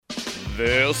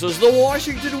This is the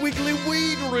Washington Weekly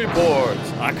Weed Report,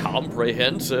 a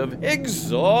comprehensive,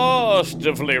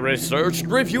 exhaustively researched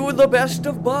review of the best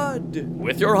of bud,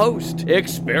 with your host,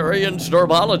 experienced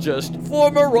herbologist,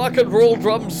 former rock and roll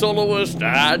drum soloist,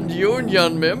 and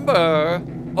union member,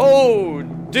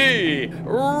 O.D.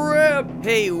 Rip.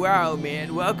 Hey, wow,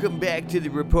 man. Welcome back to the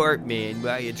report, man.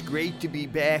 Why, it's great to be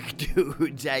back,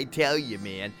 dudes, I tell you,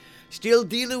 man. Still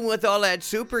dealing with all that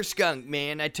super skunk,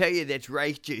 man. I tell you, that's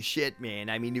righteous shit, man.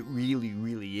 I mean, it really,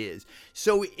 really is.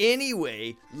 So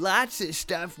anyway, lots of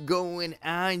stuff going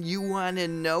on you want to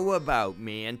know about,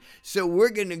 man. So we're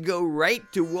going to go right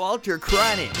to Walter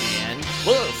Cronic, man.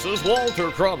 This is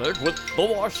Walter Cronic with the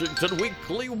Washington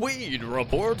Weekly Weed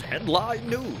Report headline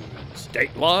news.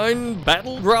 Dateline,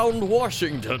 Battleground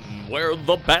Washington, where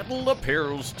the battle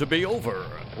appears to be over.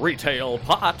 Retail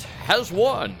pot has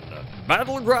won.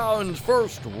 Battleground's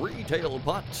first retail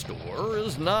pot store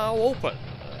is now open.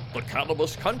 The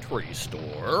Cannabis Country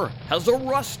store has a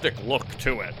rustic look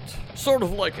to it, sort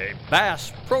of like a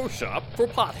Bass Pro Shop for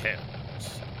potheads.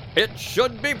 It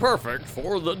should be perfect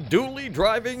for the dually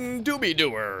driving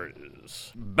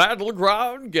doobie-doers.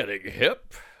 Battleground getting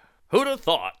hip? Who'd have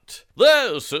thought?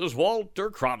 This is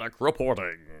Walter Cronic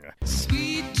reporting.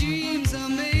 Sweet dreams are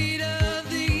made of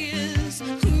these.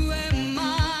 Who am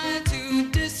I to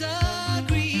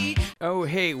disagree? Oh,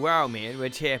 hey, wow, man,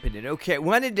 what's happening? Okay, I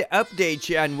wanted to update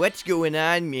you on what's going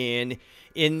on, man,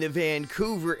 in the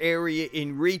Vancouver area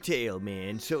in retail,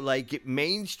 man. So, like, at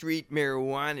Main Street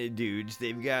Marijuana Dudes,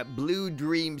 they've got Blue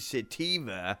Dream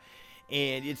Sativa,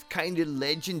 and it's kind of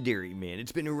legendary, man.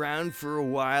 It's been around for a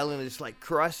while, and it's like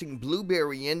crossing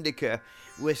blueberry indica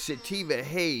with sativa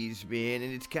haze, man,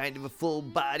 and it's kind of a full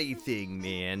body thing,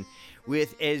 man,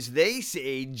 with, as they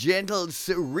say, gentle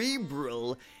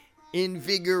cerebral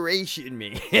invigoration,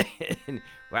 man.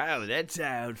 Wow, that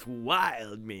sounds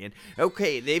wild, man.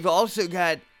 Okay, they've also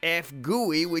got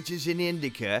Afgooey, which is an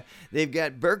indica. They've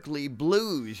got Berkeley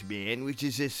Blues, man, which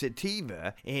is a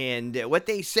sativa. And what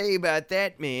they say about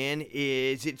that, man,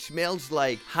 is it smells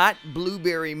like hot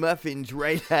blueberry muffins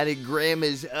right out of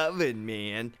Grandma's oven,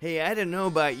 man. Hey, I don't know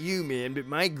about you, man, but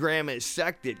my grandma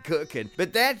sucked at cooking.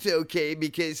 But that's okay,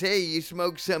 because, hey, you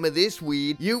smoke some of this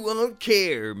weed, you won't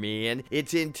care, man.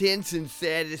 It's intense and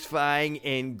satisfying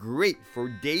and great for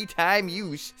daytime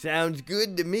use. Sounds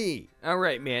good to me. All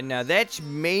right, man. Now, that's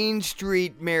Main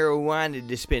Street Marijuana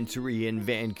Dispensary in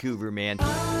Vancouver, man.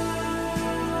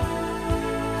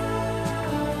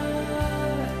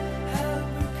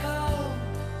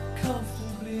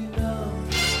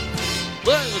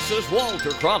 This is Walter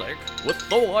Cronic with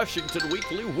the Washington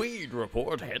Weekly Weed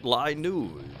Report headline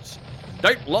news.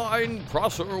 Dateline,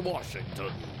 Prosser,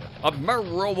 Washington. A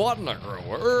marijuana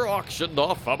grower auctioned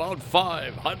off about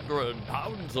 500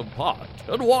 pounds of pot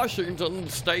in Washington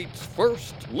State's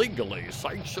first legally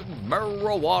sanctioned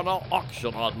marijuana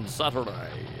auction on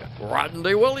Saturday.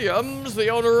 Randy Williams, the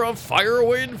owner of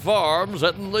Fireweed Farms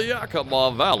in the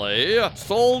Yakima Valley,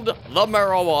 sold the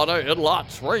marijuana in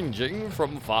lots ranging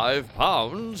from 5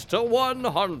 pounds to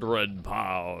 100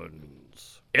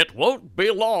 pounds. It won't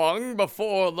be long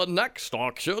before the next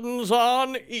auction's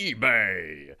on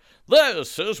eBay.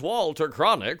 This is Walter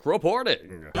Cronic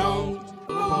reporting. Don't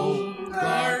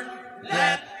bogart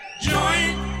that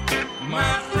joint,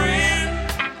 my friend.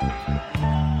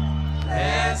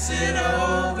 Pass it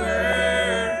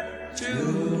over to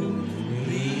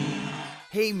me.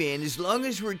 Hey, man, as long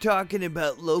as we're talking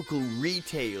about local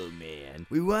retail, man,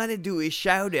 we want to do a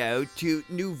shout out to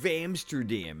New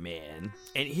Amsterdam, man.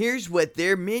 And here's what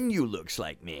their menu looks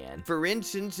like, man. For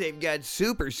instance, they've got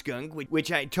Super Skunk, which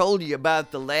I told you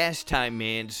about the last time,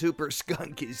 man. Super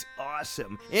Skunk is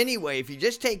awesome. Anyway, if you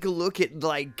just take a look at,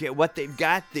 what they've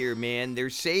got there, man, their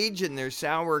Sage and their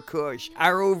Sour Kush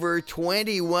are over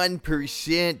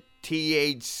 21%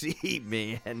 THC,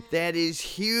 man. That is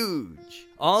huge.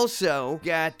 Also,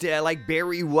 got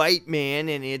Berry White, man,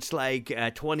 and it's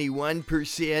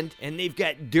 21%. And they've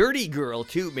got Dirty Girl,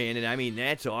 too, man, and I mean,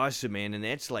 that's awesome, man, and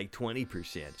that's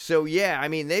 20%. So, yeah, I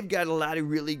mean, they've got a lot of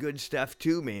really good stuff,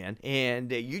 too, man.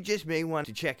 And you just may want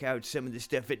to check out some of the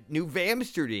stuff at New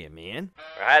Amsterdam, man.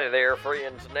 Hi there,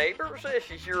 friends and neighbors.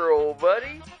 This is your old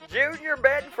buddy, Junior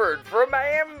Bedford from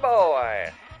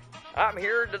Amboy. I'm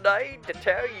here today to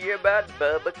tell you about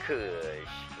Bubba Kush.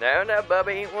 Now,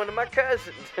 Bubba ain't one of my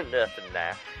cousins or nothing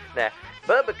now. Now,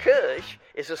 Bubba Kush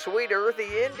is a sweet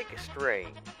earthy indica strain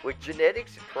with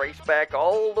genetics that trace back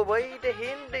all the way to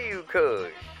Hindu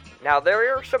Kush. Now,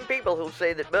 there are some people who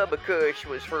say that Bubba Kush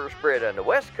was first bred on the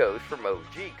West Coast from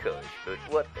OG Kush, but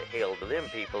what the hell do them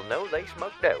people know? They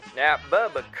smoke dope. Now,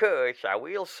 Bubba Kush, I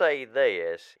will say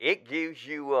this, it gives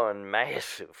you a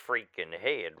massive freaking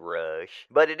head rush,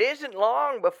 but it isn't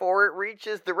long before it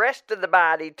reaches the rest of the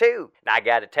body, too. I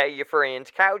gotta tell you,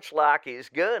 friends, Couch Lock is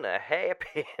gonna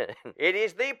happen. It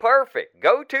is the perfect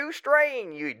go-to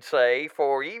strain, you'd say,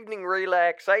 for evening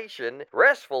relaxation,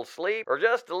 restful sleep, or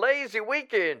just a lazy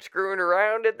weekend screwing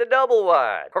around at the double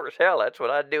wide. Of course, hell, that's what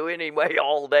I do anyway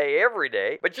all day, every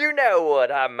day. But you know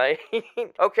what I mean.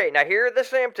 Okay, now here are the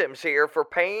symptoms here for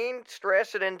pain,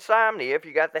 stress, and insomnia. If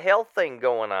you got the health thing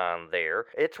going on there,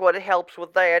 it's what it helps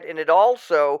with that, and it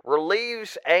also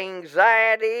relieves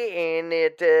anxiety, and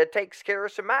it takes care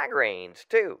of some migraines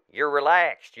too. You're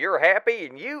relaxed, you're happy,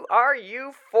 and you are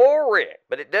euphoric.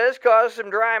 But it does cause some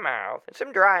dry mouth and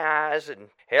some dry eyes, and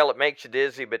hell, it makes you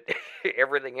dizzy, but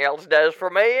everything else does for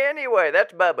me anyway.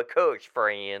 That's Bubba Kush,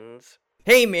 friends.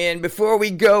 Hey man, before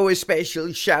we go, a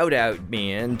special shout out,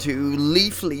 man, to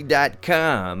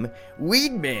Leafly.com,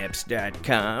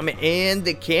 Weedmaps.com, and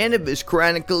the Cannabis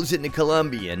Chronicles in the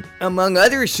Columbian, among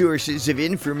other sources of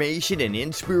information and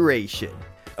inspiration.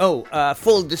 Oh,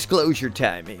 full disclosure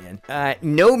time, man.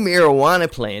 No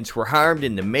marijuana plants were harmed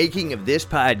in the making of this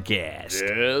podcast.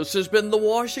 This has been the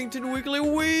Washington Weekly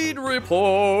Weed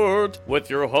Report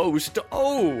with your host,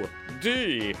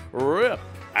 O.D. Rip.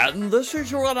 And this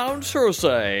is your announcer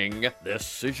saying,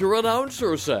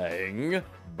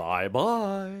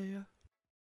 bye-bye.